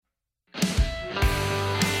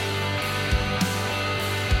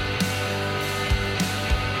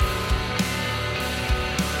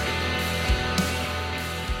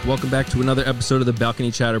Welcome back to another episode of the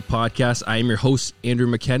Balcony Chatter podcast. I am your host, Andrew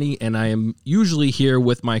McKenney, and I am usually here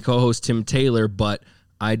with my co-host, Tim Taylor, but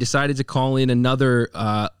I decided to call in another,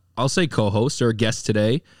 I'll say co-host or a guest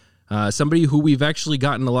today, somebody who we've actually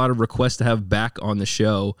gotten a lot of requests to have back on the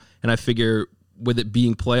show, and I figure with it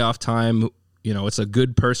being playoff time, you know, it's a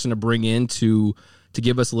good person to bring in to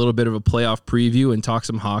give us a little bit of a playoff preview and talk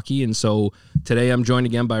some hockey, and so today I'm joined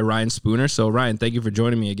again by Ryan Spooner. So, Ryan, thank you for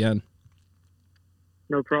joining me again.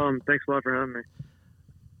 No problem. Thanks a lot for having me.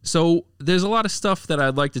 So there's a lot of stuff that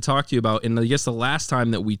I'd like to talk to you about. And I guess the last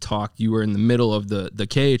time that we talked, you were in the middle of the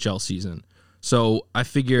KHL season. So I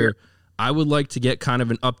figure I would like to get kind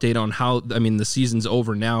of an update on how, I mean, the season's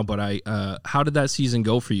over now, but how did that season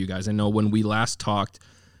go for you guys? I know when we last talked,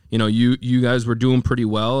 you know, you guys were doing pretty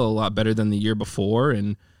well, a lot better than the year before.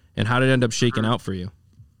 And how did it end up shaking out for you?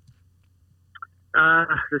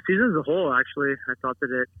 The season as a whole, actually, I thought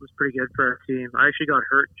that it was pretty good for our team. I actually got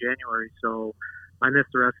hurt in January, so I missed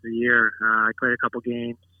the rest of the year. I played a couple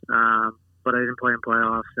games, but I didn't play in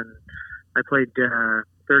playoffs, and I played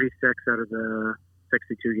 36 out of the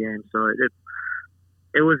 62 games. So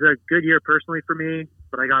it was a good year personally for me,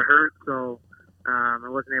 but I got hurt, so I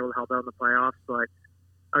wasn't able to help out in the playoffs. But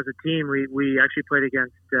as a team, we actually played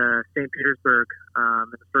against St. Petersburg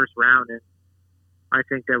in the first round, and I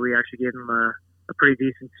think that we actually gave them a pretty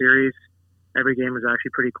decent series. Every game was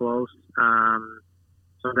actually pretty close. So I'm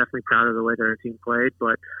definitely proud of the way that our team played.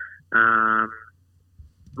 But I'm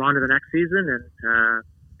on to the next season, and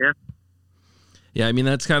yeah. Yeah, I mean,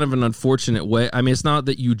 that's kind of an unfortunate way. I mean, it's not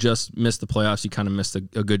that you just missed the playoffs. You kind of missed a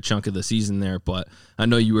good chunk of the season there. But I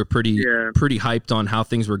know you were pretty hyped on how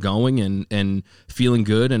things were going and feeling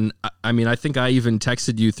good. And, I mean, I think I even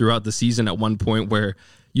texted you throughout the season at one point where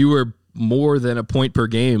you were more than a point per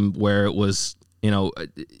game, where it was, you know,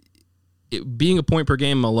 being a point per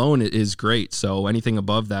game alone is great. So anything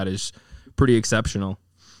above that is pretty exceptional.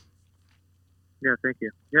 Yeah, thank you.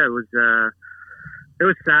 Yeah, it was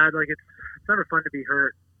sad. Like it's never fun to be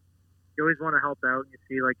hurt. You always want to help out. You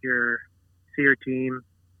see your team.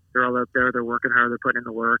 They're all out there. They're working hard. They're putting in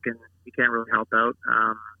the work, and you can't really help out.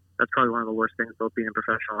 That's probably one of the worst things about being a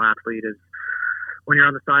professional athlete is when you're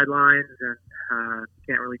on the sidelines and you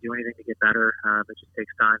can't really do anything to get better. It just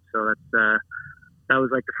takes time. So that was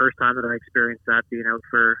like the first time that I experienced that, being out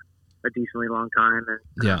for a decently long time, and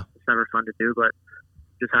it's never fun to do, but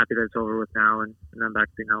just happy that it's over with now, and I'm back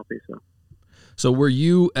to being healthy. So were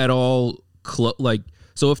you at all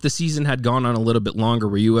so if the season had gone on a little bit longer,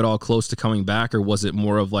 were you at all close to coming back, or was it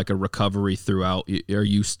more of like a recovery throughout? Are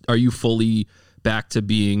you fully back to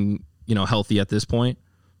being, you know, healthy at this point?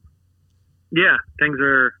 Yeah, things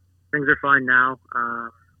are fine now.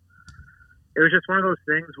 It was just one of those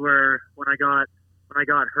things where when I got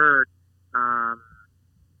hurt,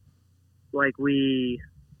 like we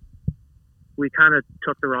kind of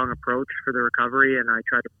took the wrong approach for the recovery, and I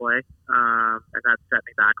tried to play, and that set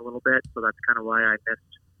me back a little bit. So that's kind of why I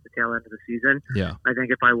missed the tail end of the season. Yeah, I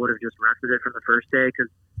think if I would have just rested it from the first day,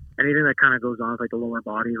 because anything that kind of goes on with like the lower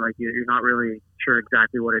body, like you're not really sure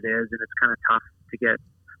exactly what it is, and it's kind of tough to get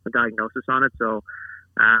a diagnosis on it. So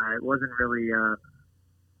it wasn't really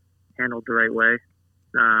handled the right way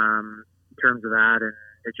in terms of that, and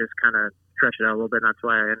it just kind of stretched it out a little bit, and that's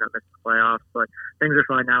why I ended up missing the playoffs. But things are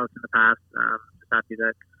fine now. It's in the past. Just happy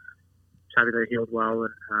that it healed well,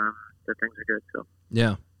 and that things are good. So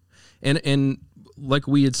yeah, and like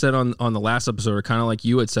we had said on the last episode, or kind of like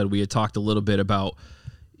you had said, we had talked a little bit about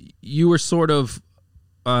you were sort of.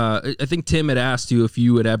 I think Tim had asked you if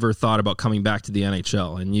you had ever thought about coming back to the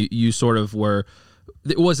NHL, and you sort of were.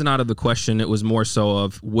 It wasn't out of the question. It was more so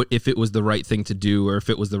of what if it was the right thing to do, or if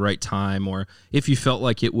it was the right time, or if you felt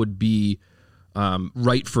like it would be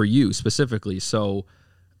right for you specifically. So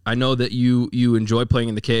I know that you enjoy playing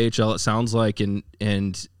in the KHL, it sounds like, and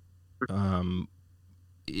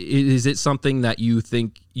is it something that you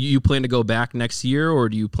think you plan to go back next year, or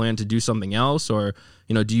do you plan to do something else, or,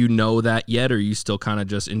 you know, do you know that yet, or are you still kind of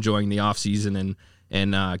just enjoying the off season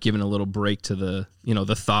and giving a little break to the, you know,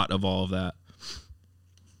 the thought of all of that?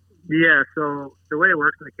 Yeah, so the way it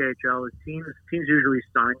works in the KHL is teams usually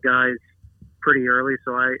sign guys pretty early.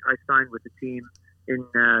 So I signed with the team in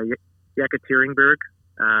Yekaterinburg.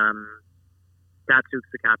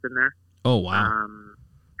 Datsuk's the captain there. Oh, wow.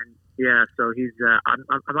 And yeah, so he's I'm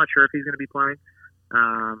not sure if he's going to be playing.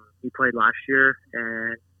 He played last year,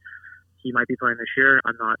 and he might be playing this year.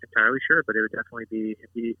 I'm not entirely sure, but it would definitely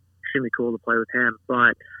be extremely cool to play with him.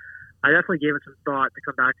 But I definitely gave it some thought to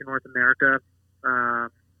come back to North America.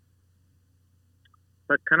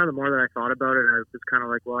 But kind of the more that I thought about it, I was kind of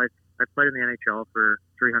like, well, I played in the NHL for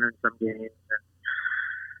 300 and some games, and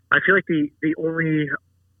I feel like the only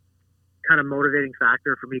kind of motivating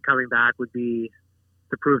factor for me coming back would be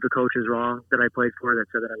to prove the coaches wrong that I played for, that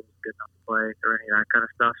said that I wasn't good enough to play or any of that kind of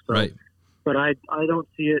stuff. So, Right. But I don't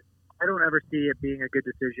see it. I don't ever see it being a good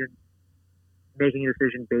decision, making a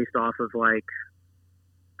decision based off of like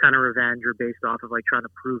kind of revenge or based off of like trying to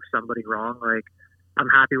prove somebody wrong. Like, I'm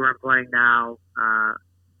happy where I'm playing now.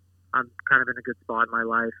 I'm kind of in a good spot in my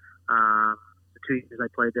life. The 2 years I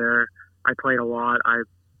played there, I played a lot. I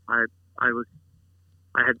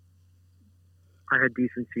had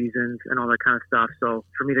decent seasons and all that kind of stuff. So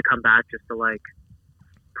for me to come back just to like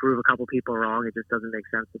prove a couple people wrong, it just doesn't make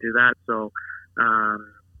sense to do that. So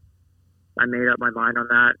I made up my mind on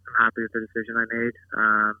that. I'm happy with the decision I made.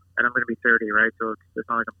 And I'm going to be 30, right? So it's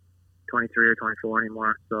not like I'm 23 or 24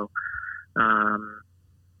 anymore. So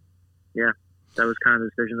yeah, that was kind of the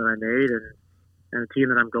decision that I made. And the team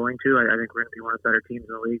that I'm going to, I think we're going to be one of the better teams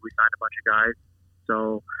in the league. We signed a bunch of guys.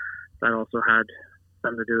 So that also had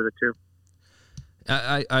something to do with it too.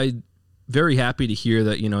 I very happy to hear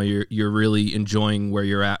that, you know, you're really enjoying where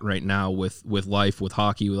you're at right now with life, with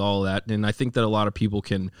hockey, with all that. And I think that a lot of people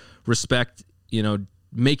can respect, you know,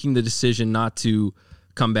 making the decision not to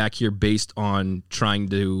come back here based on trying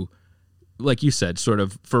to, like you said, sort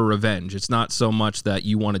of for revenge. It's not so much that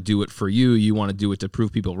you want to do it for you want to do it to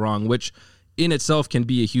prove people wrong, which in itself can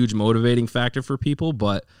be a huge motivating factor for people.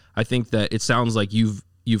 But I think that it sounds like you've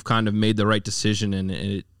kind of made the right decision, and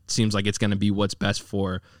it seems like it's going to be what's best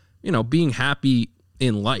for, you know, being happy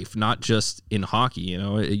in life, not just in hockey. You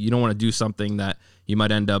know, you don't want to do something that you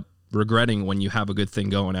might end up regretting when you have a good thing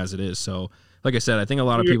going as it is. So like I said, I think a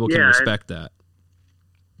lot of people can respect that.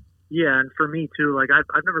 Yeah. And for me too, like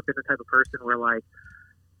I've never been the type of person where like,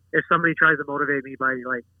 if somebody tries to motivate me by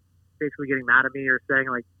like basically getting mad at me or saying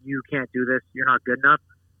like, you can't do this, you're not good enough,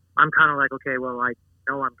 I'm kind of like, okay, well, I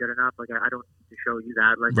know I'm good enough. Like I don't need to show you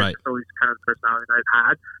that. Like right. That's always kind of the personality that I've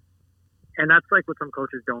had. And that's like what some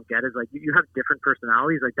coaches don't get is like you have different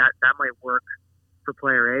personalities. Like that might work for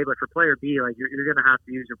player A, but for player B, like you're going to have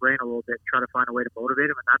to use your brain a little bit and try to find a way to motivate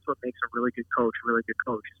him. And that's what makes a really good coach is when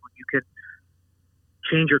you can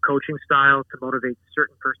change your coaching style to motivate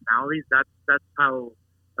certain personalities. That's how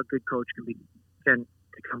a good coach can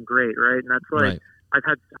become great, right? And that's like right. I've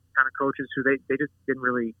had some kind of coaches who they just didn't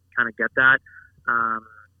really kind of get that.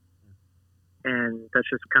 And that's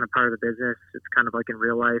just kind of part of the business. It's kind of like in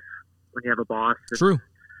real life. When you have a boss, true.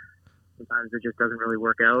 Sometimes it just doesn't really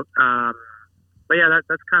work out. But yeah,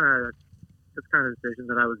 that's kind of the decision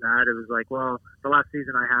that I was at. It was like, well, the last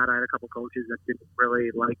season I had a couple coaches that didn't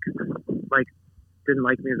really didn't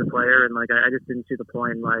like me as a player, and like I just didn't see the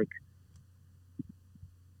point in like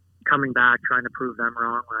coming back trying to prove them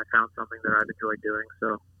wrong when I found something that I've enjoyed doing.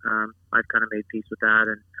 So I've kind of made peace with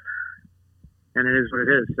that, and it is what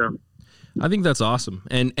it is. So I think that's awesome,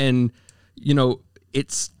 and you know,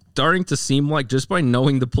 it's starting to seem like, just by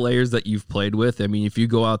knowing the players that you've played with, I mean, if you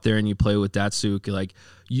go out there and you play with Datsyuk, like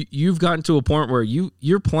you've gotten to a point where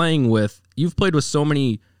you've played with so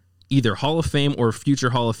many either Hall of Fame or future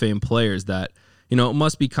Hall of Fame players that, you know, it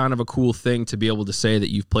must be kind of a cool thing to be able to say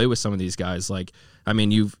that you've played with some of these guys. Like, I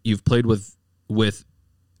mean, you've played with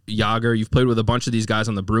Yager, you've played with a bunch of these guys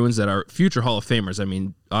on the Bruins that are future Hall of Famers. I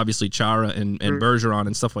mean, obviously Chara and Bergeron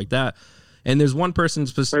and stuff like that. And there's one person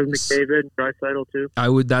specific. McDavid, Draisaitl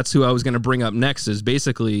too. That's who I was going to bring up next. Is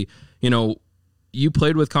basically, you know, you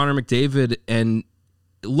played with Connor McDavid, and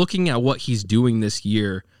looking at what he's doing this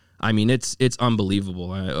year, I mean, it's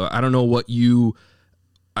unbelievable. I don't know what you.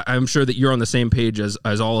 I'm sure that you're on the same page as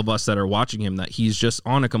all of us that are watching him. That he's just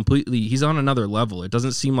on he's on another level. It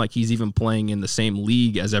doesn't seem like he's even playing in the same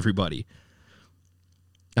league as everybody.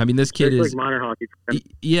 I mean, this kid is like minor hockey.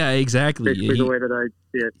 Yeah, exactly. Basically the way that I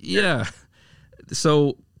see it. Yeah.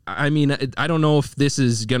 So, I mean, I don't know if this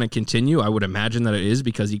is going to continue. I would imagine that it is,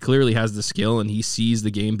 because he clearly has the skill and he sees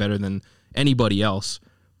the game better than anybody else.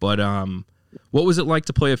 But what was it like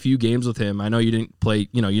to play a few games with him? I know you didn't play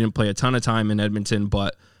a ton of time in Edmonton,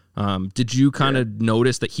 but did you kind of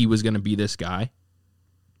notice that he was going to be this guy?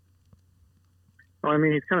 Well, I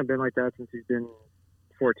mean, he's kind of been like that since he's been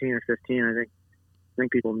 14 or 15. I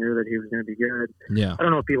think people knew that he was going to be good. Yeah. I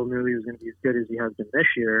don't know if people knew he was going to be as good as he has been this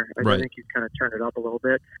year. I think he's kind of turned it up a little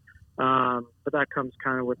bit. But that comes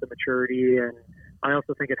kind of with the maturity, and I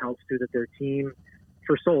also think it helps too that their team,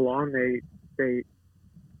 for so long, they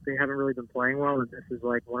haven't really been playing well, and this is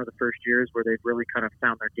like one of the first years where they've really kind of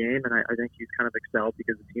found their game, and I think he's kind of excelled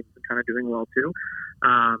because the team's been kind of doing well too.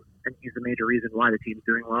 And he's the major reason why the team's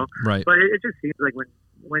doing well. Right. But it just seems like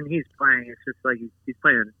when he's playing, it's just like he's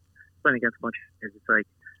playing against a bunch of kids. It's like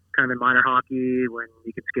kind of in minor hockey when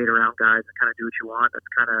you can skate around guys and kind of do what you want. That's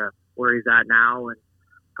kind of where he's at now. And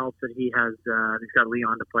helps that he's got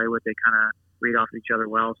Leon to play with. They kind of read off each other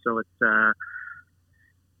well, so it's a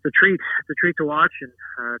treat. It's a treat to watch, and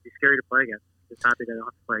it'd be scary to play against. Just happy that I don't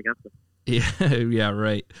have to play against them. Yeah,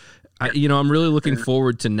 right. I'm really looking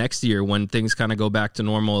forward to next year when things kind of go back to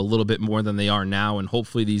normal a little bit more than they are now, and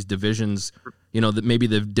hopefully these divisions, that maybe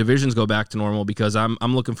the divisions go back to normal, because I'm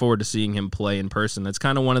looking forward to seeing him play in person. It's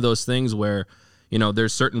kind of one of those things where,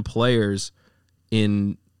 there's certain players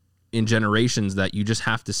in generations that you just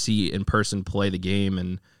have to see in person play the game,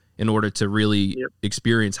 and in order to really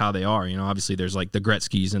experience how they are. Obviously there's like the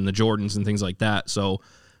Gretzkys and the Jordans and things like that. So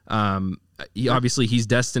obviously he's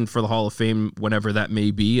destined for the Hall of Fame whenever that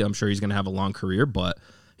may be. I'm sure he's going to have a long career, but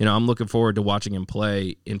I'm looking forward to watching him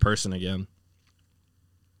play in person again.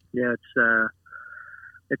 Yeah,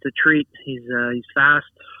 it's a treat. He's fast,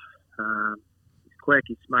 he's quick,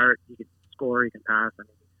 he's smart, he can score, he can pass. I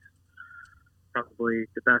mean, he's probably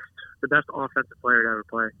the best offensive player to ever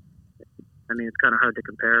play. I mean, it's kind of hard to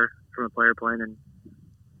compare from a player playing in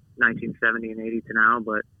 1970 and 80 to now,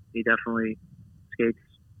 but he definitely skates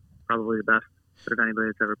probably the best of anybody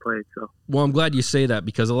that's ever played. So, well, I'm glad you say that,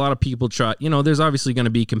 because a lot of people try, there's obviously going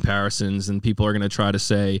to be comparisons, and people are going to try to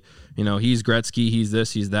say, he's Gretzky, he's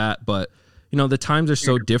this, he's that, but the times are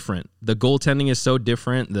so different. The goaltending is so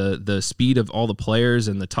different. The speed of all the players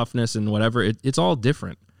and the toughness and whatever, it's all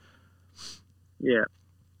different. Yeah,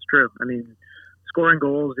 it's true. I mean, scoring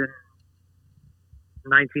goals in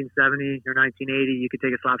 1970 or 1980, you could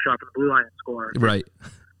take a slap shot from the blue line and score. Right.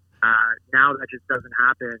 Now that just doesn't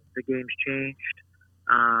happen. The game's changed.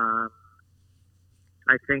 I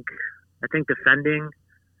think defending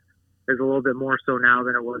is a little bit more so now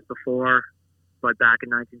than it was before. But back in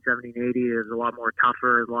 1970 and 80, it was a lot more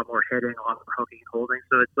tougher, a lot more hitting, a lot more hooking and holding.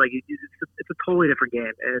 So it's like it's a totally different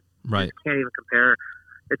game. And right. You can't even compare.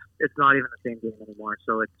 It's not even the same game anymore.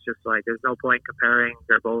 So it's just like there's no point comparing.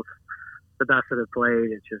 They're both the best that have played.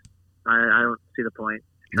 It's just I don't see the point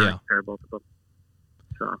trying to compare both of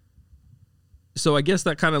them. So I guess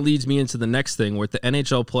that kind of leads me into the next thing, with the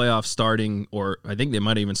NHL playoffs starting, or I think they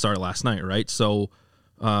might have even started last night, right? So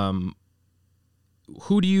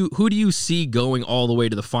who do you see going all the way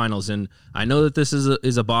to the finals? And I know that this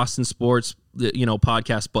is a Boston sports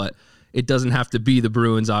podcast, but it doesn't have to be the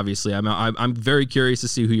Bruins, obviously. I'm very curious to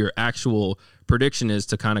see who your actual prediction is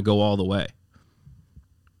to kind of go all the way.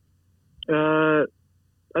 I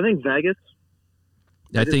think Vegas.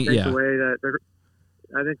 I think the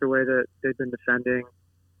way that they've been defending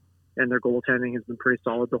and their goaltending has been pretty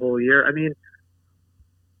solid the whole year. I mean,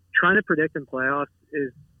 trying to predict in playoffs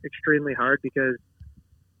is extremely hard, because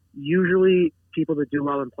usually people that do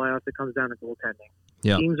well in playoffs, it comes down to goaltending.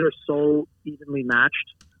 Yeah. Teams are so evenly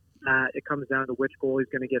matched that it comes down to which goalie is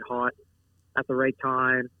going to get hot at the right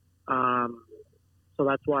time. So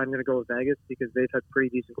that's why I'm going to go with Vegas, because they've had pretty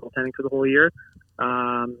decent goaltending for the whole year.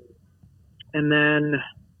 And then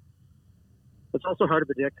it's also hard to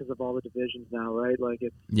predict because of all the divisions now, right? Like,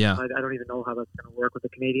 I don't even know how that's going to work with the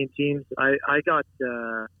Canadian teams. I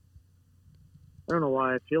don't know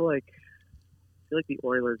why. I feel like the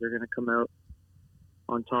Oilers are going to come out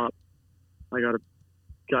on top. I got a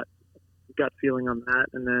gut feeling on that,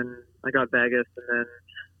 and then I got Vegas. And then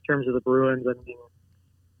in terms of the Bruins, I mean,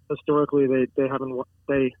 historically they haven't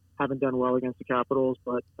done well against the Capitals,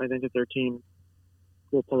 but I think that their team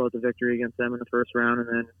will pull out the victory against them in the first round, and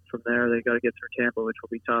then from there they got to get through Tampa, which will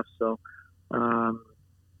be tough. So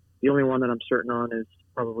the only one that I'm certain on is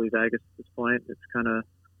probably Vegas at this point. It's kind of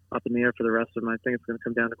up in the air for the rest of them. I think it's going to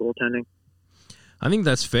come down to goaltending. I think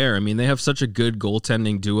that's fair. I mean, they have such a good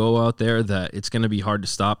goaltending duo out there that it's going to be hard to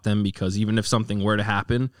stop them, because even if something were to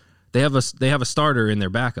happen, they have a starter in their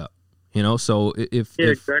backup. So if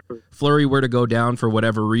Fleury were to go down for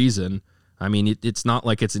whatever reason, I mean, it's not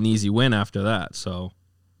like it's an easy win after that. So.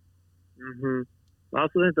 Mm-hmm. I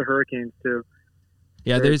also think the Hurricanes too.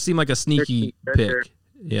 Yeah, they seem like a sneaky pick.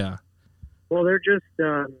 Yeah. Well, they're just.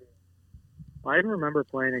 I even remember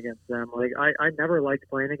playing against them. Like I never liked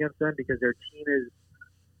playing against them because their team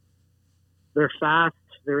they're fast.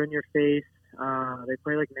 They're in your face. They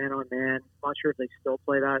play like man on man. I'm not sure if they still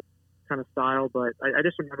play that kind of style, but I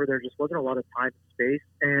just remember there just wasn't a lot of time and space,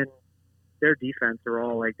 and their defense are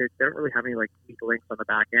all like they don't really have any like weak links on the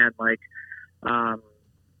back end. Like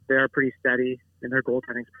they're pretty steady, and their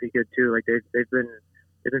goaltending's pretty good too. Like they've been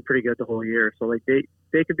pretty good the whole year. So like they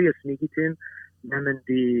could be a sneaky team. Them and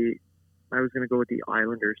I was going to go with the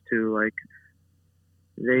Islanders too. Like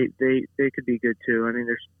they could be good too. I mean,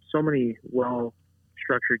 there's so many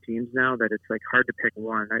well-structured teams now that it's like hard to pick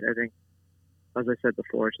one. I think, as I said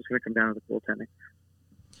before, it's just going to come down to the goaltending.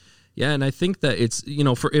 Yeah, and I think that it's,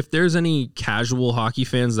 for if there's any casual hockey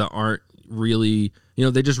fans that aren't really,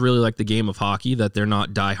 they just really like the game of hockey, that they're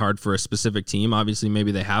not diehard for a specific team. Obviously,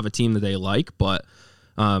 maybe they have a team that they like, but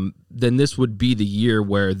then this would be the year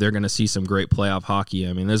where they're going to see some great playoff hockey.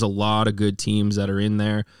 I mean, there's a lot of good teams that are in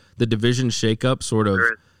there. The division shakeup sort of,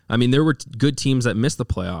 there were good teams that missed the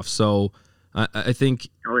playoffs. So I think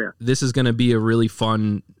this is going to be a really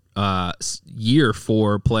fun year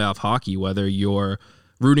for playoff hockey, whether you're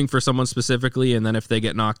rooting for someone specifically, and then if they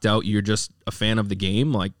get knocked out, you're just a fan of the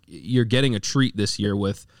game. Like, you're getting a treat this year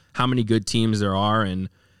with how many good teams there are, and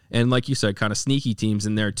like you said, kind of sneaky teams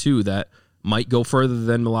in there too that might go further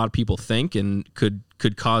than a lot of people think, and could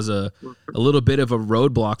cause a little bit of a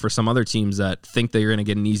roadblock for some other teams that think they're going to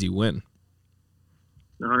get an easy win.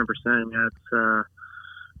 100%. Yeah, it's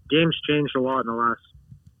games changed a lot in the last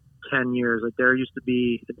 10 years. Like, there used to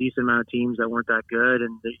be a decent amount of teams that weren't that good,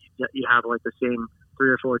 and you have like the same 3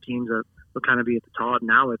 or 4 teams that will kind of be at the top.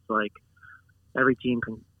 Now it's like every team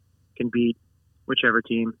can beat whichever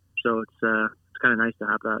team. So it's kind of nice to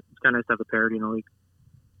have that. It's kind of nice to have a parity in the league.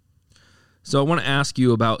 So I want to ask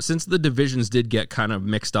you about, since the divisions did get kind of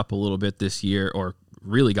mixed up a little bit this year, or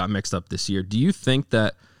really got mixed up this year, do you think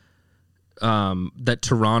that that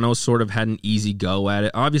Toronto sort of had an easy go at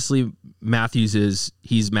it? Obviously,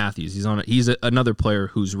 he's Matthews. He's another player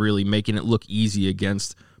who's really making it look easy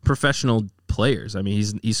against professional players. I mean,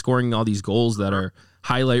 he's scoring all these goals that are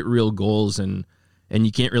highlight reel goals, and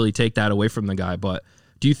you can't really take that away from the guy. But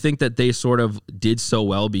do you think that they sort of did so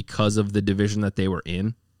well because of the division that they were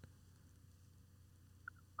in?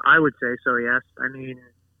 I would say so, yes. I mean,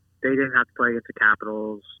 they didn't have to play against the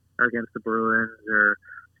Capitals or against the Bruins or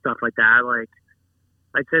stuff like that. Like,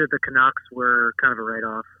 I'd say that the Canucks were kind of a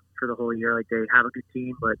write-off for the whole year. Like, they have a good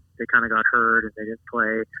team, but they kind of got hurt and they didn't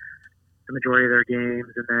play the majority of their games.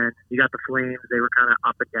 And then you got the Flames. They were kind of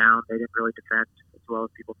up and down. They didn't really defend as well as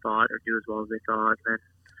people thought, or do as well as they thought. And then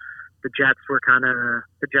the Jets were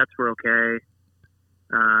okay.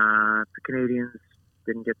 The Canadians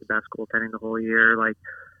didn't get the best goaltending the whole year. Like,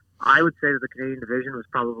 I would say that the Canadian division was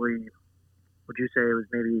probably, would you say it was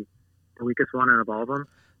maybe the weakest one out of all of them?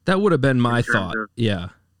 That would have been my thought. Yeah.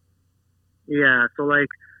 Yeah. So, like,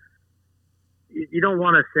 you don't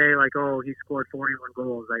want to say, like, oh, he scored 41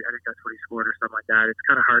 goals. I think that's what he scored or something like that. It's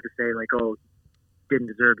kind of hard to say, like, oh, he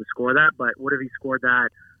didn't deserve to score that. But what if he scored that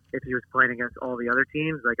if he was playing against all the other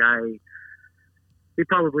teams? Like, he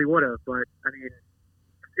probably would have. But, I mean,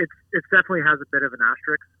 it definitely has a bit of an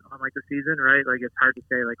asterisk on, like, the season, right? Like, it's hard to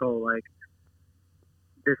say, like, oh, like,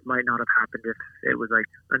 this might not have happened if it was, like,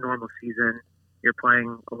 a normal season. You're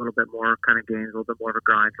playing a little bit more kind of games, a little bit more of a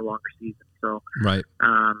grind, a longer season. So, right.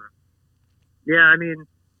 Yeah, I mean,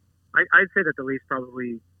 I'd say that the Leafs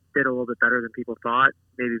probably did a little bit better than people thought,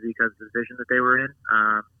 maybe because of the division that they were in.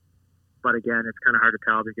 But again, it's kind of hard to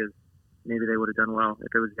tell because maybe they would have done well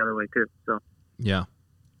if it was the other way too. So, yeah.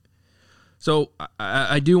 So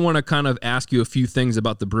I do want to kind of ask you a few things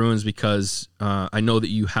about the Bruins because I know that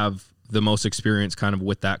you have the most experience kind of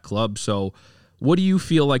with that club. So what do you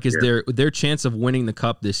feel like is their chance of winning the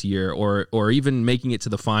cup this year, or even making it to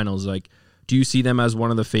the finals? Like, do you see them as one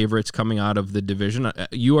of the favorites coming out of the division?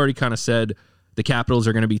 You already kind of said the Capitals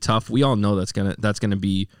are going to be tough. We all know that's going to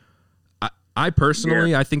be. I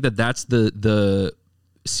personally, I think that's the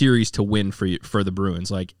series to win for the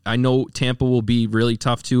Bruins. Like, I know Tampa will be really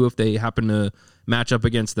tough too if they happen to match up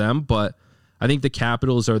against them, but I think the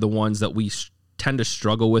Capitals are the ones that we tend to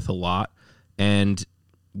struggle with a lot, and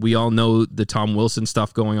we all know the Tom Wilson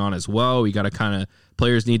stuff going on as well. We got to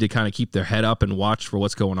players need to kind of keep their head up and watch for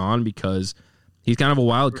what's going on because he's kind of a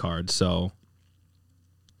wild card. So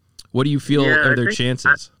what do you feel are their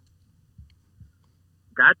chances?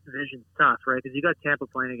 That division's tough, right? Because you got Tampa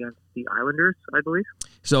playing against the Islanders, I believe.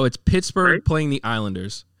 So it's Pittsburgh playing the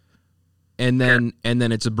Islanders, and then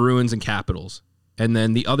it's the Bruins and Capitals, and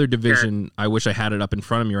then the other division. I wish I had it up in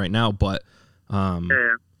front of me right now, but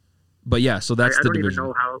but yeah. So that's the division. I don't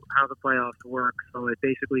even know how the playoffs work. So it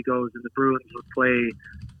basically goes, and the Bruins would play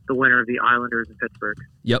the winner of the Islanders and Pittsburgh.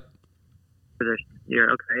 Yep. For this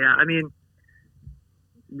year, okay, yeah. I mean,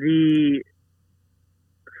 the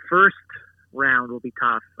first round will be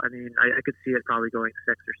tough. I mean, I could see it probably going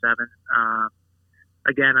 6 or 7.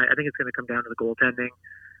 Again, I think it's going to come down to the goaltending.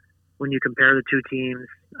 When you compare the two teams,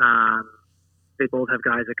 they both have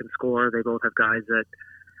guys that can score. They both have guys that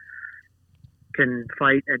can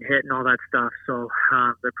fight and hit and all that stuff. So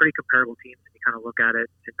they're pretty comparable teams if you kind of look at it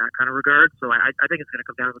in that kind of regard. So I think it's going to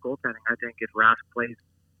come down to the goaltending. I think if Rask plays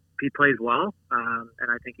well,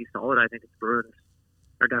 and I think he's solid, I think the Bruins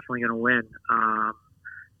are definitely going to win.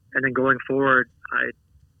 And then going forward,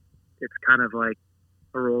 it's kind of like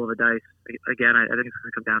a roll of the dice. Again, I think it's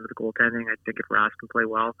going to come down to the goaltending. I think if Rask can play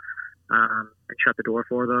well, and shut the door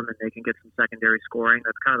for them, and they can get some secondary scoring.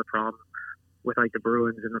 That's kind of the problem with like the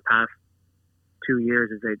Bruins in the past 2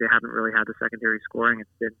 years is they haven't really had the secondary scoring.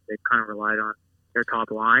 They've kind of relied on their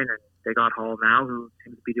top line, and they got Hall now, who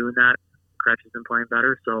seems to be doing that. Kretsch has been playing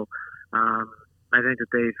better, so I think that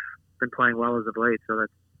they've been playing well as of late, so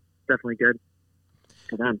that's definitely good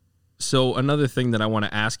for them. So another thing that I want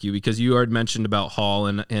to ask you, because you already mentioned about Hall,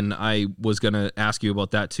 and I was going to ask you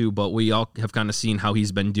about that too, but we all have kind of seen how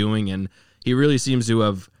he's been doing, and he really seems to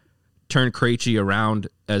have turned Krejci around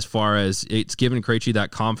as far as it's given Krejci that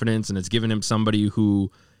confidence, and it's given him somebody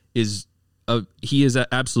who is he is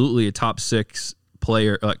absolutely a top 6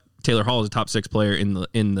 player. Taylor Hall is a top 6 player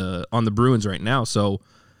on the Bruins right now, so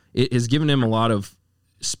it has given him a lot of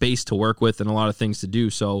space to work with and a lot of things to do.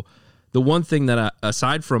 So the one thing that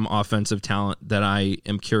aside from offensive talent that I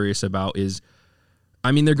am curious about is,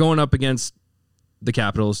 I mean, they're going up against the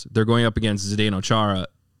Capitals, they're going up against Zdeno Chara.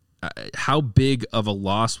 How big of a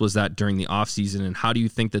loss was that during the offseason, and how do you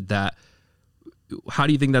think that's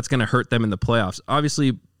going to hurt them in the playoffs?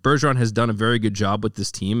 Obviously, Bergeron has done a very good job with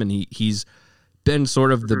this team, and he's been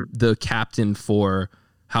sort of the captain for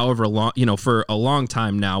however long, for a long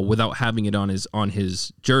time now without having it on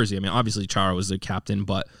his jersey. I mean, obviously Chara was the captain,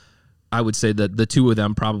 but I would say that the two of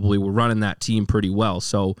them probably were running that team pretty well.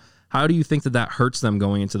 So how do you think that hurts them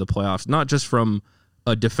going into the playoffs? Not just from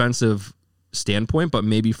a defensive standpoint, but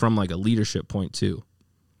maybe from like a leadership point too.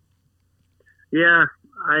 Yeah,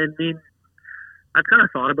 I mean, I've kind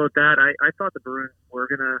of thought about that. I thought the Bruins were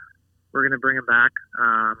gonna bring him back.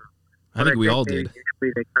 I think we all did.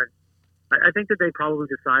 I think that they probably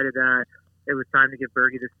decided that it was time to give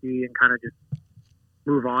Bergie the C and kind of just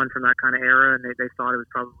move on from that kind of era, and they thought it was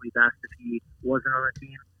probably best if he wasn't on the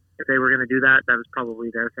team. If they were going to do that, that was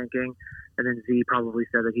probably their thinking. And then Z probably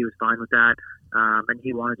said that he was fine with that, and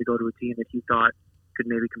he wanted to go to a team that he thought could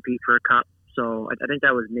maybe compete for a cup. So I think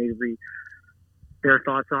that was maybe their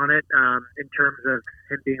thoughts on it. In terms of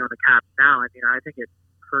him being on the cap now, I mean, I think it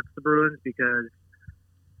hurts the Bruins because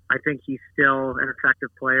I think he's still an effective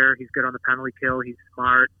player. He's good on the penalty kill. He's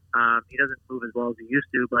smart. He doesn't move as well as he used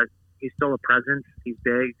to, but he's still a presence. He's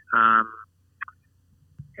big.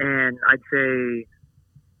 And I'd say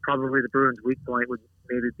probably the Bruins' weak point might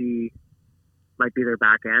be their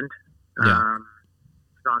back end. Yeah.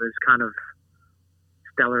 It's not as kind of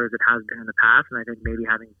stellar as it has been in the past, and I think maybe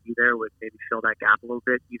having Z there would maybe fill that gap a little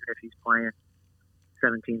bit, even if he's playing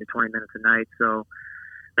 17 to 20 minutes a night. So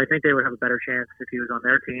I think they would have a better chance if he was on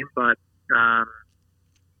their team, but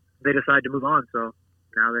they decided to move on, so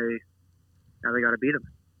now they got to beat him.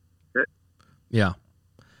 That's it. Yeah.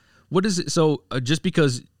 What is it? So just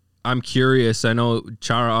because I'm curious, I know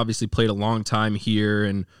Chara obviously played a long time here,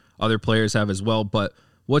 and other players have as well, but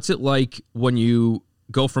what's it like when you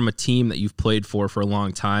go from a team that you've played for a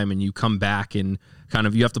long time and you come back and kind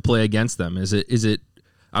of you have to play against them? Is it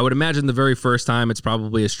I would imagine the very first time it's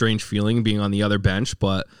probably a strange feeling being on the other bench,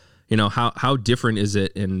 but how different is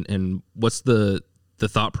it, and what's the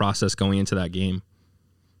thought process going into that game?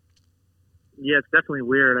 Yeah, it's definitely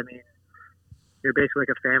weird. I mean, you're basically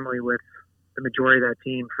like a family with the majority of that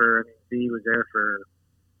team. Z was there for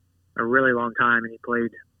a really long time, and he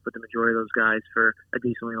played with the majority of those guys for a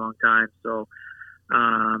decently long time. So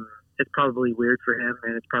it's probably weird for him,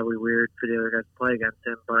 and it's probably weird for the other guys to play against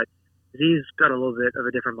him. But Z's got a little bit of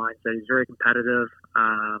a different mindset. He's very competitive.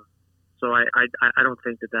 So I don't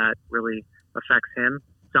think that really affects him.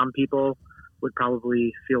 Some people would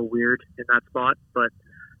probably feel weird in that spot, but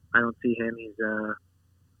I don't see him.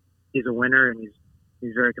 He's a winner, and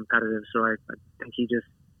he's very competitive. So I think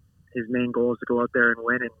his main goal is to go out there and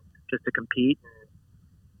win and just to compete. And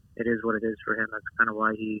it is what it is for him. That's kind of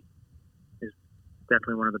why he is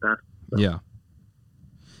definitely one of the best. So. Yeah.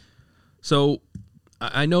 So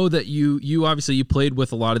I know that you obviously you played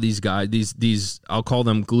with a lot of these guys, these I'll call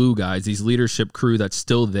them glue guys, these leadership crew that's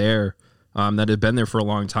still there, that have been there for a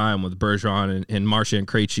long time with Bergeron and Marchand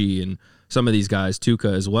Krejci and some of these guys,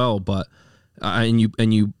 Tuukka as well. But and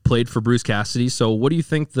you played for Bruce Cassidy. So what do you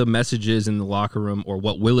think the message is in the locker room, or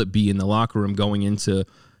what will it be in the locker room going into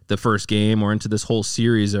the first game or into this whole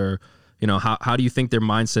series? Or how do you think their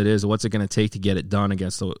mindset is? What's it going to take to get it done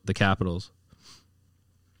against the Capitals?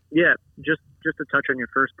 Yeah, just to touch on your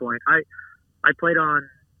first point, I played on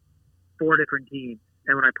 4 different teams,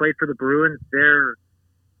 and when I played for the Bruins, their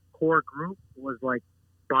core group was like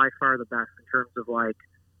by far the best in terms of like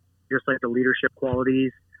just like the leadership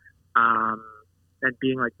qualities, and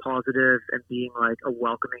being like positive and being like a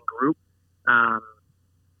welcoming group.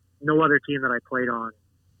 No other team that I played on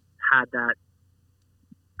had that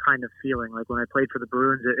kind of feeling. Like when I played for the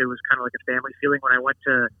Bruins, it was kind of like a family feeling. When I went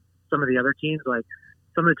to some of the other teams, like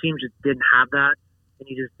some of the teams just didn't have that, and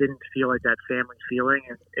you just didn't feel like that family feeling.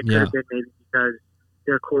 And it could have been maybe because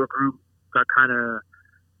their core group got kind of,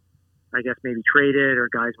 I guess, maybe traded, or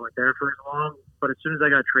guys weren't there for as long. But as soon as I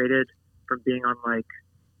got traded from being on like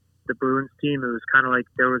the Bruins team, it was kind of like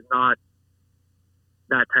there was not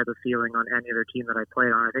that type of feeling on any other team that I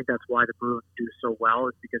played on. I think that's why the Bruins do so well,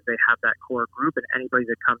 is because they have that core group, and anybody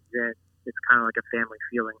that comes in, it's kind of like a family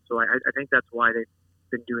feeling. So I think that's why they've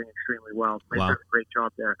been doing extremely well. They've done a great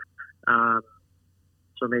job there.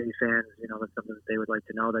 So maybe fans, that's something that they would like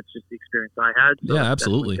to know. That's just the experience I had. So yeah,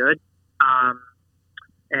 absolutely. Good.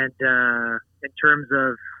 And in terms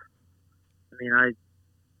of,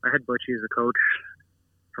 I had Butchie as a coach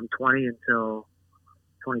from 20 until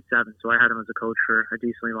 27, so I had him as a coach for a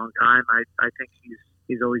decently long time. I think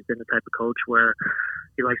he's always been the type of coach where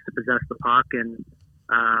he likes to possess the puck and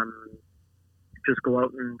just go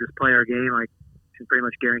out and just play our game. I can pretty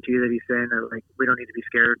much guarantee that he's saying that like we don't need to be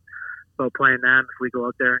scared about playing them if we go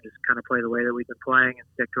out there and just kind of play the way that we've been playing and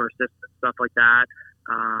stick to our system and stuff like that.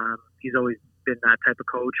 He's always been that type of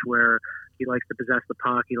coach where he likes to possess the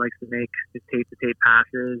puck. He likes to make his tape-to-tape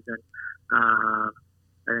passes, and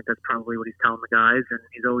I think that's probably what he's telling the guys. And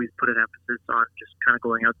he's always put an emphasis on just kind of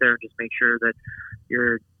going out there and just make sure that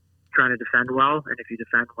you're trying to defend well. And if you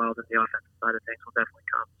defend well, then the offensive side of things will definitely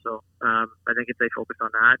come. So I think if they focus on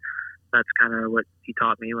that, that's kind of what he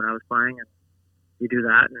taught me when I was playing. And you do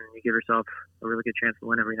that, and you give yourself a really good chance to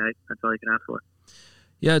win every night. That's all you can ask for.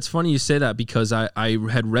 Yeah, it's funny you say that, because I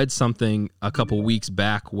had read something a couple weeks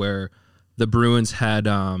back where the Bruins had,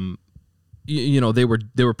 they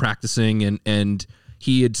were practicing and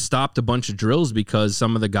he had stopped a bunch of drills because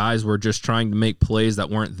some of the guys were just trying to make plays that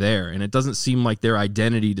weren't there. And it doesn't seem like their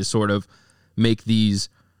identity to sort of make these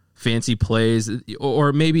fancy plays,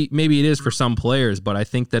 or maybe it is for some players, but I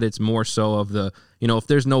think that it's more so of the, if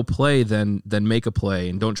there's no play, then make a play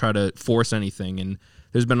and don't try to force anything. And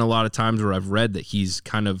there's been a lot of times where I've read that he's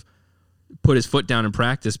kind of put his foot down in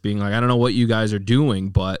practice, being like, I don't know what you guys are doing,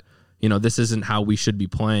 but this isn't how we should be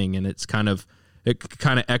playing. And it kind of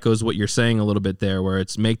echoes what you're saying a little bit there, where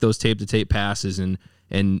it's make those tape-to-tape passes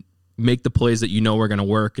and make the plays that are going to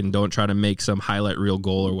work, and don't try to make some highlight reel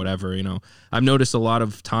goal or whatever. I've noticed a lot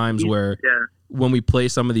of times where when we play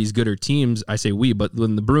some of these gooder teams, I say we, but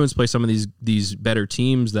when the Bruins play some of these better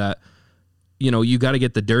teams, that you got to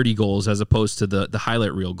get the dirty goals as opposed to the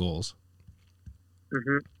highlight reel goals.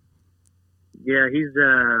 Mm-hmm. Yeah,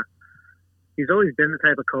 he's always been the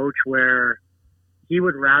type of coach where he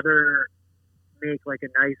would rather make like a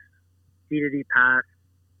nice D-to-D pass,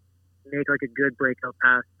 make like a good breakout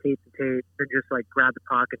pass, tape to tape, than just like grab the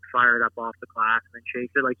puck and fire it up off the glass and then chase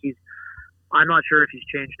it. Like I'm not sure if he's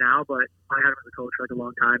changed now, but I had him as a coach for like a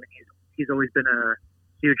long time, and he's always been a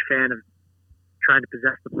huge fan of trying to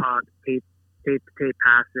possess the puck, tape to tape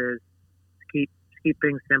passes, keep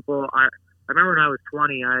things simple. I remember when I was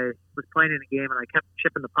 20, I was playing in a game and I kept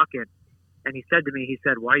chipping the puck in. And he said,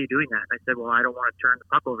 why are you doing that? And I said, well, I don't want to turn the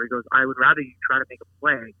puck over. He goes, I would rather you try to make a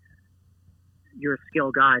play. You're a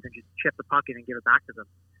skilled guy than just chip the puck in and give it back to them.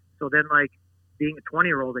 So then, like, being a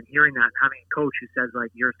 20-year-old and hearing that and having a coach who says, like,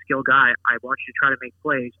 you're a skilled guy, I want you to try to make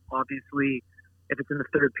plays. Obviously, if it's in the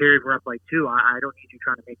third period, we're up like 2, I don't need you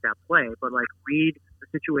trying to make that play. But, like, read the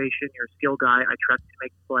situation. You're a skilled guy. I trust you to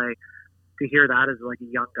make the play. To hear that as, like, a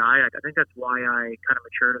young guy, I think that's why I kind of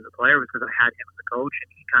matured as a player, was because I had him as a coach, and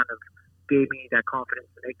he kind of gave me that confidence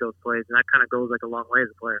to make those plays, and that kind of goes like a long way as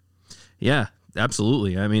a player. Yeah,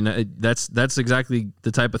 absolutely. I mean, that's exactly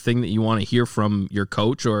the type of thing that you want to hear from your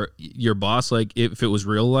coach or your boss. Like, if it was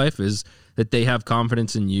real life, is that they have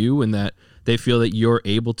confidence in you and that they feel that you're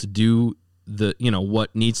able to do the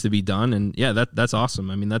what needs to be done. And yeah, that's awesome.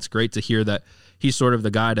 I mean, that's great to hear that he's sort of the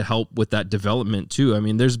guy to help with that development too. I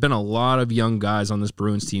mean, there's been a lot of young guys on this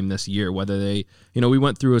Bruins team this year, whether they, we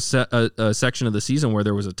went through a section of the season where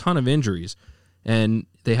there was a ton of injuries and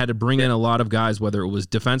they had to bring in a lot of guys, whether it was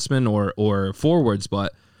defensemen or forwards.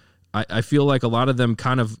 But I feel like a lot of them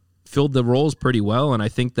kind of filled the roles pretty well. And I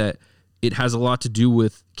think that it has a lot to do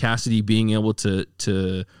with Cassidy being able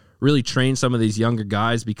to really train some of these younger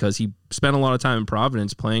guys, because he spent a lot of time in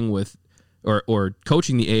Providence playing with or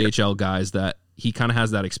coaching the AHL guys, that he kind of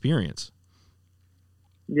has that experience.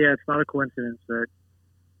 Yeah, it's not a coincidence that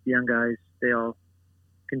young guys, they all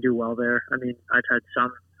can do well there. I mean, I've had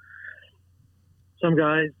some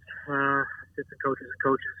guys, assistant coaches and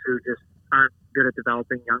coaches who just aren't good at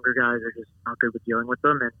developing younger guys, or just not good with dealing with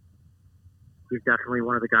them. And he's definitely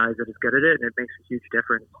one of the guys that is good at it, and it makes a huge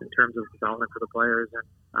difference in terms of development for the players. And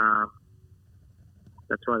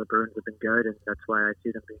that's why the Bruins have been good, and that's why I see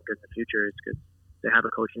them being good in the future. It's because they have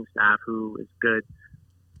a coaching staff who is good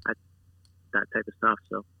at that type of stuff.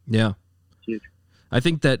 So yeah, it's huge. I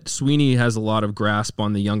think that Sweeney has a lot of grasp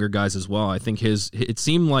on the younger guys as well. I think it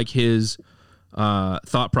seemed like his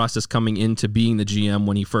thought process coming into being the GM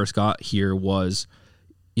when he first got here was,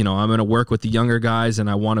 I'm going to work with the younger guys and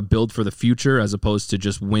I want to build for the future as opposed to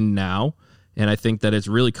just win now. And I think that it's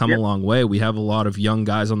really come a long way. We have a lot of young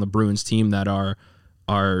guys on the Bruins team that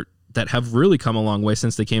that have really come a long way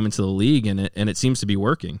since they came into the league, and it seems to be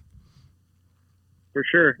working. For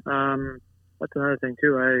sure. That's another thing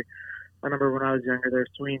too. I remember when I was younger, their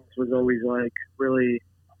Sweens was always like really,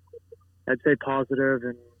 I'd say positive,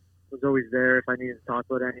 and was always there if I needed to talk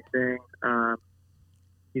about anything.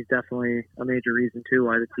 He's definitely a major reason too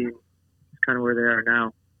why the team is kind of where they are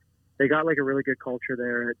now. They got like a really good culture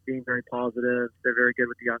there, being very positive. They're very good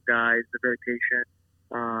with the young guys. They're very patient.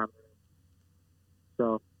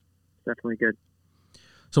 So definitely good.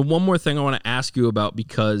 So one more thing I want to ask you about,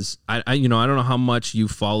 because I don't know how much you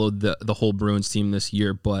followed the whole Bruins team this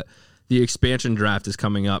year, but the expansion draft is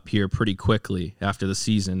coming up here pretty quickly after the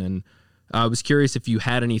season, and I was curious if you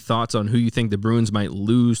had any thoughts on who you think the Bruins might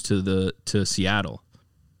lose to Seattle.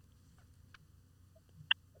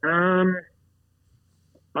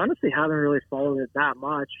 Honestly, haven't really followed it that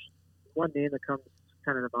much. One name that comes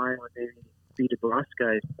kind of to mind would maybe be DeBrusk.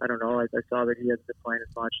 I don't know. I saw that he hasn't been playing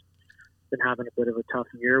as much. Been having a bit of a tough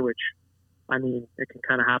year, which, I mean, it can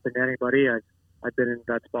kind of happen to anybody. I've been in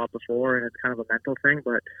that spot before, and it's kind of a mental thing,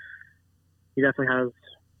 but he definitely has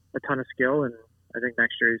a ton of skill, and I think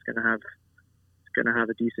next year he's going to have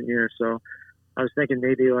a decent year. So I was thinking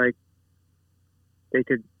maybe like they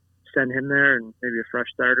could send him there and maybe a fresh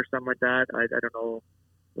start or something like that. I don't know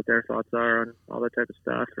what their thoughts are on all that type of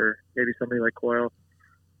stuff, or maybe somebody like Coyle.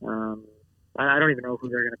 I don't even know who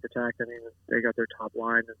they're going to protect. I mean, they got their top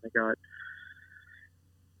line, and they got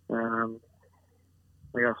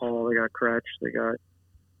Hall, they got Kretsch, they got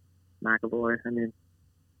McAvoy. I mean,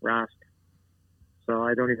 Rask. So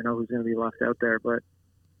I don't even know who's going to be left out there, but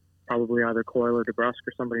probably either Coyle or DeBrusk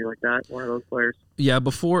or somebody like that, one of those players. Yeah,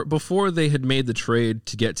 before they had made the trade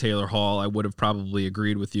to get Taylor Hall, I would have probably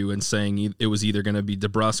agreed with you in saying it was either going to be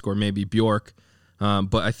DeBrusk or maybe Bjork.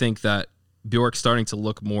 But I think that Bjork's starting to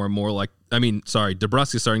look more and more like,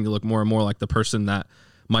 DeBrusk is starting to look more and more like the person that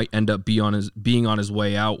might end up being on his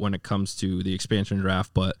way out when it comes to the expansion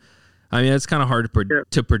draft. But I mean, it's kind of hard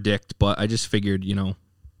to predict, but I just figured,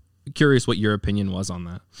 curious what your opinion was on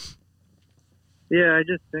that. Yeah, I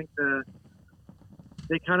just think that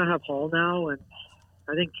they kind of have Hall now, and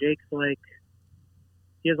I think Jake's like,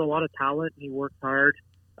 he has a lot of talent. He works hard.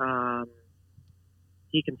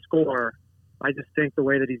 He can score. I just think the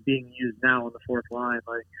way that he's being used now on the fourth line,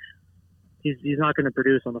 like he's not going to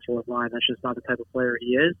produce on the fourth line. That's just not the type of player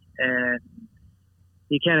he is, and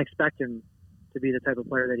you can't expect him to be the type of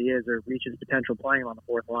player that he is or reach his potential playing on the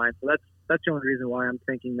fourth line. So that's the only reason why I'm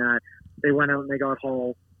thinking that they went out and they got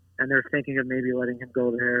Hall, and they're thinking of maybe letting him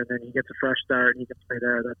go there, and then he gets a fresh start and he can play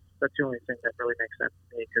there. That's the only thing that really makes sense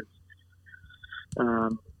to me, because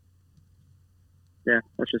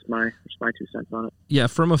that's just my 2 cents on it. Yeah,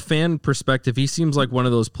 from a fan perspective, he seems like one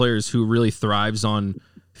of those players who really thrives on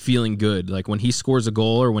feeling good. Like when he scores a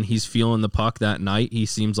goal or when he's feeling the puck that night, he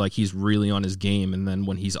seems like he's really on his game. And then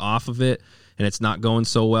when he's off of it and it's not going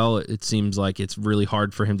so well, it seems like it's really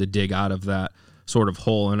hard for him to dig out of that sort of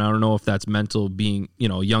hole. And I don't know if that's mental, being,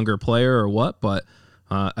 a younger player or what, but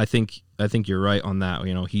I think you're right on that.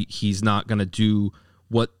 He's not going to do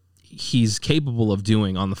what he's capable of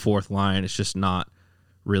doing on the fourth line. It's just not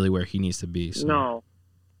really where he needs to be. So.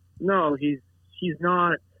 No, he's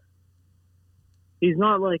not. He's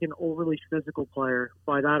not like an overly physical player.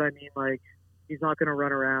 By that I mean like he's not going to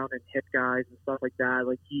run around and hit guys and stuff like that.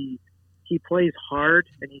 Like he plays hard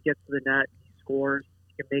and he gets to the net, he scores,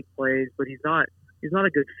 he can make plays, but he's not a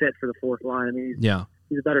good fit for the fourth line. I mean,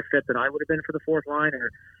 he's a better fit than I would have been for the fourth line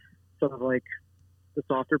or some of like the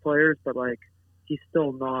softer players, but like he's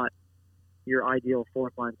still not your ideal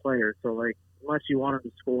fourth line player. So like unless you want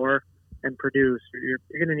him to score and produce, you're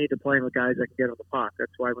going to need to play him with guys that can get on the puck.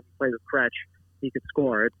 That's why when you play with Kretsch, he could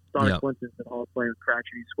score. It's not a coincidence that Hall's playing with Kretsch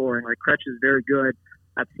and he's scoring. Like Kretsch is very good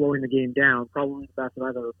at slowing the game down, probably the best that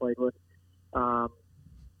I've ever played with.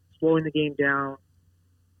 Slowing the game down,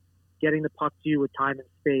 getting the puck to you with time and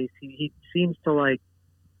space. He seems to like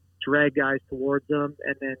drag guys towards him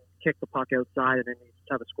and then kick the puck outside and then you just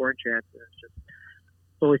have a scoring chance. And it's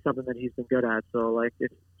always something that he's been good at. So like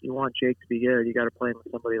if you want Jake to be good, you got to play him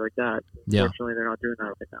with somebody like that. Unfortunately, they're not doing that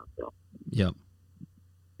right now. So. Yep.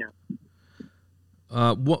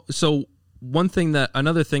 Yeah. So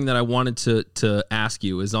another thing that I wanted to ask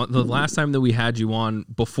you is on the last time that we had you on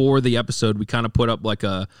before the episode, we kind of put up like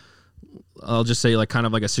I'll just say like kind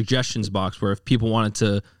of like a suggestions box where if people wanted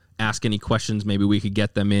to ask any questions, maybe we could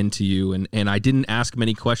get them into you. And I didn't ask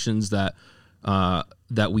many questions that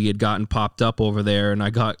we had gotten popped up over there, and I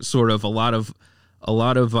got sort of a lot of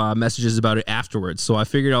messages about it afterwards. So I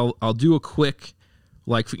figured I'll do a quick,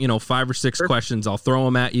 like, 5 or 6 questions. I'll throw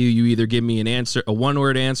them at you. You either give me an answer, a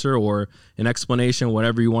 1-word answer, or an explanation,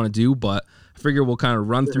 whatever you want to do. But I figure we'll kind of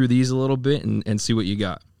run through these a little bit and see what you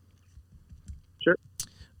got. Sure.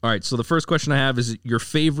 All right. So the first question I have is your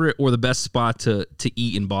favorite or the best spot to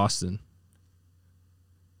eat in Boston.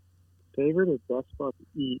 Favorite or best spot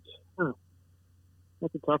to eat? Huh.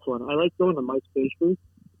 That's a tough one. I like going to Mike's Pastry.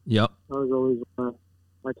 Yep. That was always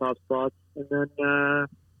my top spots. And then I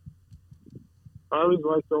always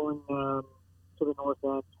like going to the north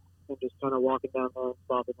end and just kind of walking down there and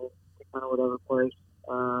stopping at kind of whatever place.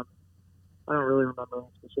 I don't really remember any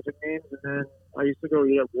specific names. And then I used to go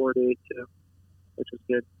eat at Ward 8 too, which was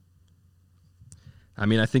good. I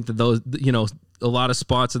mean, I think that those, a lot of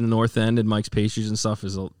spots in the north end and Mike's Pastries and stuff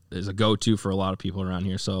is a go-to for a lot of people around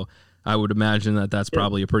here. So I would imagine that that's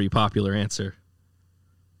probably a pretty popular answer.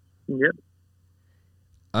 Yep.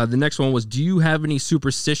 The next one was, do you have any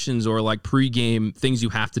superstitions or like pregame things you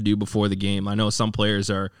have to do before the game? I know some players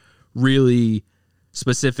are really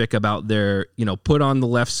specific about their, put on the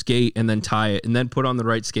left skate and then tie it, and then put on the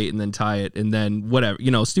right skate and then tie it, and then whatever,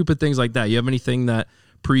 stupid things like that. You have anything that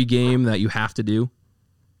pregame that you have to do?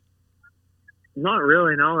 Not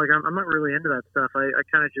really, no. Like I'm not really into that stuff. I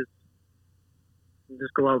kind of just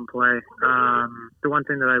go out and play. The one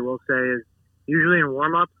thing that I will say is usually in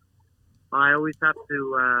warm-ups, I always have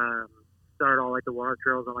to start all like the warm-up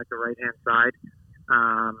drills on like the right-hand side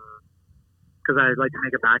because I like to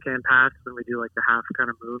make a backhand pass when we do like the half kind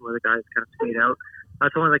of move where the guys kind of skate out.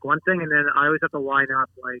 That's only like one thing, and then I always have to line up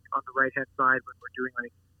like on the right-hand side when we're doing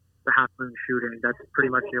like the half moon shooting. That's pretty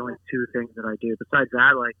much the only 2 things that I do. Besides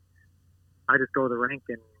that, like I just go to the rink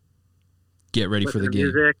and get ready for the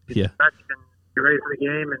game. Music, yeah. And get ready for the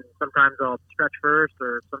game, and sometimes I'll stretch first,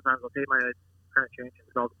 or sometimes I'll take my kind of change.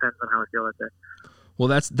 It all depends on how I feel that day. Well,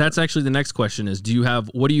 that's actually the next question is,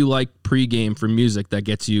 what do you like pregame for music that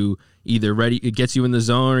gets you either ready, it gets you in the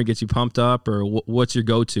zone or gets you pumped up, or what's your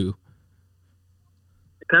go-to?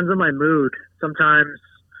 Depends on my mood. Sometimes,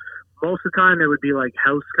 most of the time, it would be like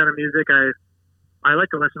house kind of music. I like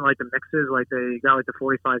to listen to like the mixes, like they got like the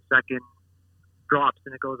 45-second drops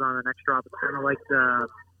and it goes on the next drop. It's kind of like the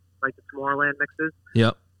Tomorrowland mixes.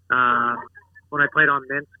 Yep. When I played on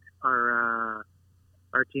Minsk,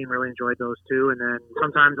 our team really enjoyed those too. And then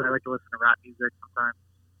sometimes I like to listen to rap music. Sometimes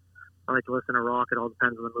I like to listen to rock. It all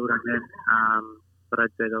depends on the mood I'm in. But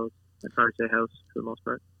I'd say those. I'd probably say house for the most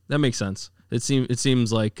part. That makes sense. It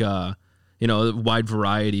seems like a wide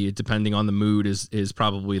variety depending on the mood is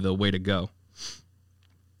probably the way to go.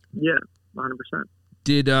 Yeah, 100%.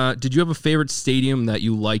 Did you have a favorite stadium that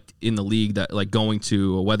you liked in the league that like going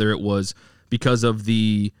to, or whether it was because of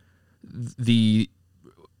the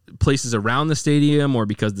places around the stadium or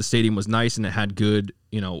because the stadium was nice and it had good,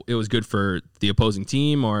 it was good for the opposing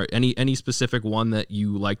team, or any specific one that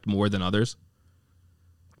you liked more than others?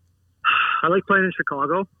 I like playing in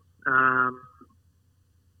Chicago,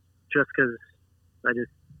 just because I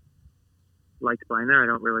just liked playing there. I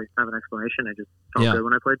don't really have an explanation. I just felt good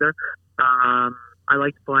when I played there. I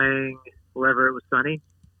liked playing wherever it was sunny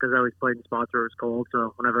because I always played in spots where it was cold.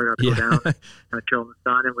 So whenever I got to go down, I chill in the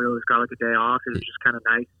sun, and we always got like a day off. It was just kind of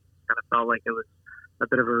nice. Kind of felt like it was a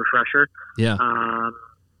bit of a refresher. Yeah.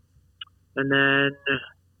 And then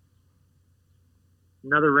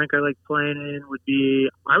another rink I like playing in would be,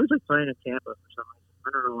 I always like playing in Tampa for some reason. I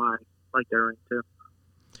don't know why. I like their rink too.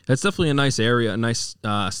 That's definitely a nice area, a nice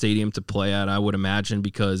stadium to play at, I would imagine,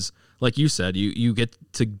 because like you said, you get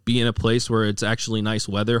to be in a place where it's actually nice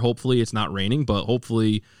weather. Hopefully it's not raining, but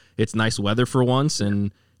hopefully it's nice weather for once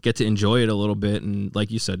and get to enjoy it a little bit. And like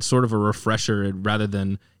you said, sort of a refresher rather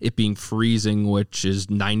than it being freezing, which is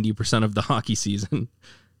 90% of the hockey season.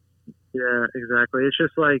 Yeah, exactly. It's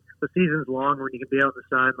just like the season's long when you can be out in the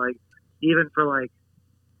sun, like even for like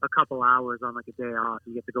a couple hours on like a day off,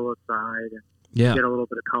 you get to go outside and get a little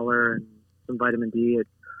bit of color and some vitamin D.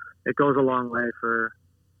 It goes a long way for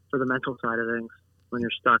the mental side of things when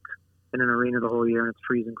you're stuck in an arena the whole year and it's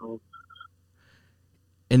freezing cold.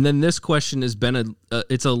 And then this question has been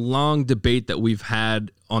it's a long debate that we've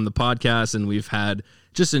had on the podcast and we've had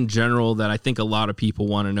just in general that I think a lot of people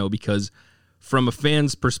want to know, because from a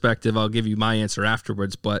fan's perspective, I'll give you my answer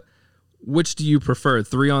afterwards, but which do you prefer,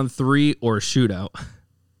 3-on-3 or shootout?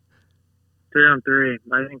 3-on-3.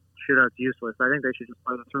 I think shootout's useless. I think they should just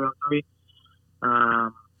play the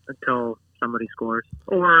 3-on-3 until somebody scores.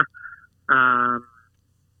 Or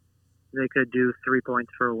they could do 3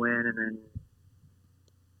 points for a win, and then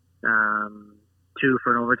 2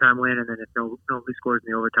 for an overtime win, and then if nobody scores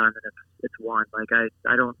in the overtime, then it's 1. Like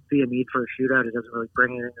I don't see a need for a shootout. It doesn't really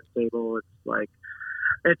bring anything to the table. It's like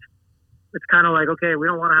it's kind of like, okay, we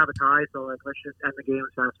don't want to have a tie, so like let's just end the game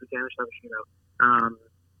as fast as we can. Let's have a shootout.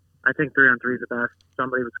 I think 3-on-3 is the best.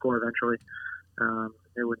 Somebody would score eventually.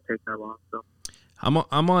 It wouldn't take that long. So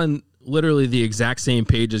I'm on literally the exact same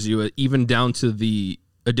page as you, even down to the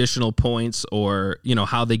additional points, or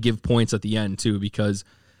how they give points at the end too, because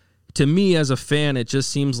to me as a fan, it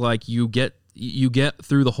just seems like you get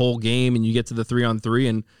through the whole game and you get to the 3-on-3,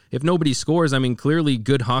 and if nobody scores, I mean, clearly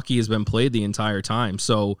good hockey has been played the entire time.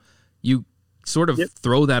 So you sort of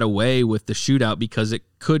throw that away with the shootout because it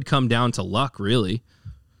could come down to luck, really.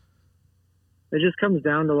 It just comes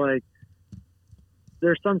down to like,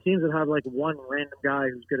 there's some teams that have like one random guy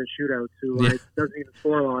who's good at shootouts who like doesn't even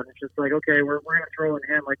score a lot. It's just like, okay, we're gonna throw in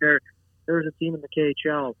him. Like there was a team in the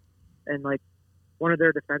KHL, and like one of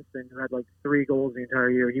their defensemen who had like 3 goals the entire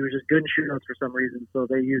year. He was just good in shootouts for some reason, so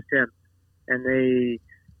they used him, and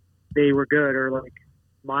they were good. Or like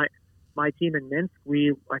my team in Minsk,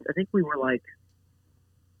 I think we were like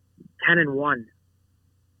 10-1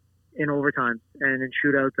 in overtime, and in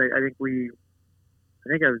shootouts, I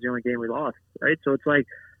think that was the only game we lost, right? So it's like,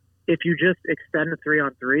 if you just extend the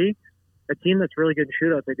 3-on-3, a team that's really good in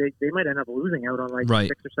shootouts, they might end up losing out on like 6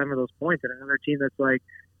 or 7 of those points. And another team that's like,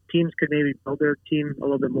 teams could maybe build their team a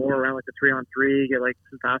little bit more around like the 3-on-3, get like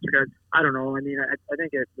some faster guys. I don't know. I mean, I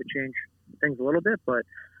think it would change things a little bit, but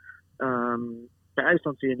I just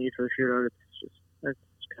don't see a need for a shootout. It's kind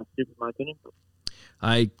of stupid in my opinion.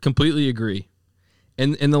 I completely agree.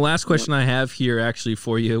 And the last question I have here actually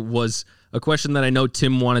for you was a question that I know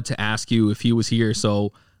Tim wanted to ask you if he was here,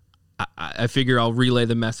 so I figure I'll relay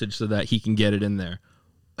the message so that he can get it in there.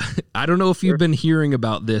 I don't know if you've been hearing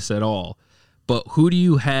about this at all, but who do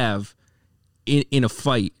you have in a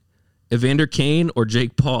fight, Evander Kane or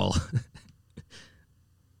Jake Paul?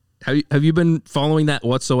 Have you been following that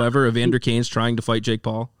whatsoever? Evander Kane's trying to fight Jake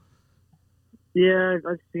Paul? Yeah,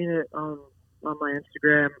 I've seen it on my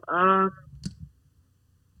Instagram.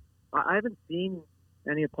 I haven't seen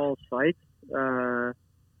any of Paul's fights,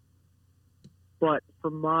 but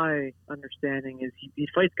from my understanding is he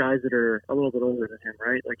fights guys that are a little bit older than him,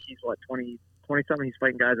 right? Like he's 20 something. He's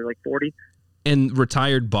fighting guys that are like 40. And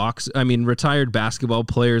retired basketball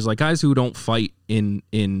players, like guys who don't fight in.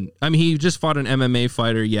 I mean, he just fought an MMA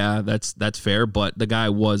fighter. Yeah, that's fair. But the guy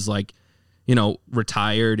was like,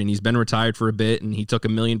 retired, and he's been retired for a bit, and he took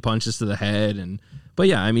 1 million punches to the head. But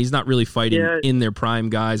yeah, I mean, he's not really fighting in their prime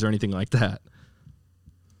guys or anything like that.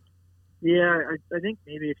 Yeah, I think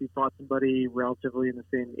maybe if he fought somebody relatively in the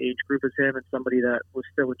same age group as him and somebody that was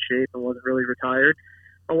still in shape and wasn't really retired,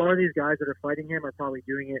 a lot of these guys that are fighting him are probably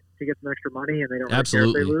doing it to get some extra money, and they don't really care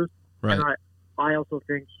if they lose. Right. And I also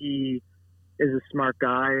think he is a smart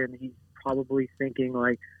guy, and he's probably thinking,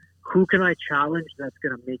 like, who can I challenge that's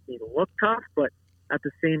going to make me look tough, but at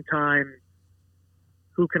the same time,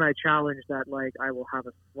 who can I challenge that, like, I will have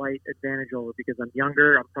a slight advantage over because I'm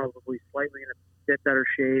younger, I'm probably slightly in a bit better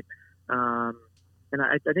shape. And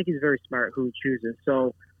I think he's very smart who he chooses.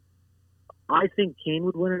 So I think Kane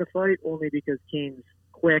would win in a fight only because Kane's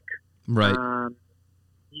quick. Right.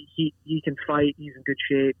 He can fight. He's in good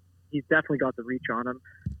shape. He's definitely got the reach on him.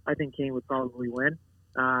 I think Kane would probably win.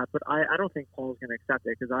 But I don't think Paul's going to accept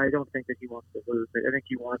it because I don't think that he wants to lose. I think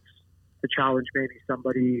he wants to challenge maybe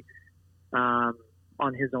somebody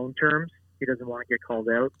on his own terms. He doesn't want to get called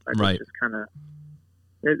out. I think just kind of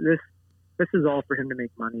this is all for him to make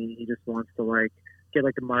money. He just wants to like get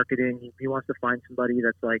like the marketing. He wants to find somebody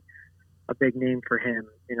that's like a big name for him.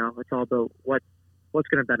 It's all about what's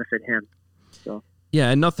going to benefit him. So yeah,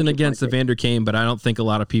 and nothing against Evander Kane, but I don't think a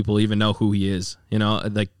lot of people even know who he is.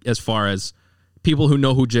 Like as far as people who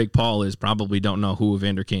know who Jake Paul is probably don't know who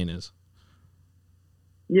Evander Kane is.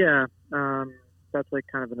 Yeah, that's like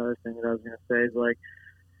kind of another thing that I was going to say is like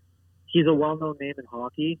he's a well-known name in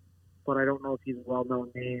hockey, but I don't know if he's a well-known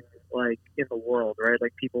name like in the world, right?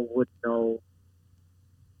 Like people would know.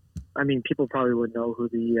 I mean, people probably would know who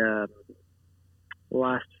the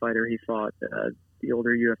last fighter he fought, the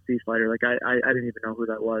older UFC fighter. Like I didn't even know who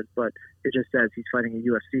that was, but it just says he's fighting a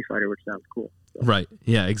UFC fighter, which sounds cool. So. Right.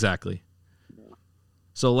 Yeah. Exactly. Yeah.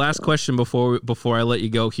 So last question before I let you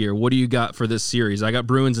go here. What do you got for this series? I got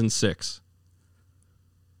Bruins in 6.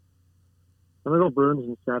 I'm gonna go Bruins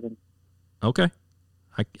in 7. Okay.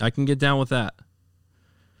 I can get down with that.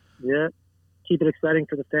 Yeah. Keep it exciting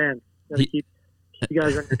for the fans. Gotta keep you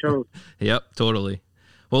guys on your toes. Yep, totally.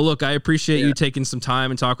 Well, look, I appreciate you taking some time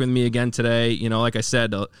and talking with me again today. You know, like I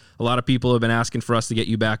said, a lot of people have been asking for us to get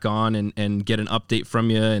you back on and get an update from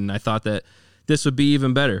you. And I thought that this would be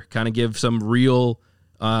even better, kind of give some real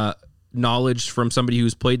knowledge from somebody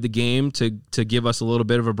who's played the game to give us a little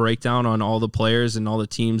bit of a breakdown on all the players and all the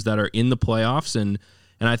teams that are in the playoffs. And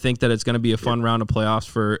I think that it's going to be a fun round of playoffs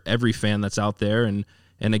for every fan that's out there. And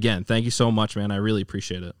again, thank you so much, man. I really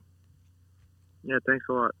appreciate it. Yeah, thanks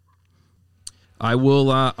a lot. I will.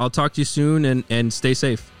 I'll talk to you soon, and stay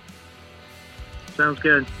safe. Sounds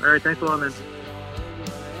good. All right, thanks a lot, man.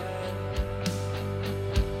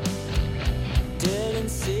 Didn't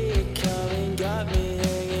see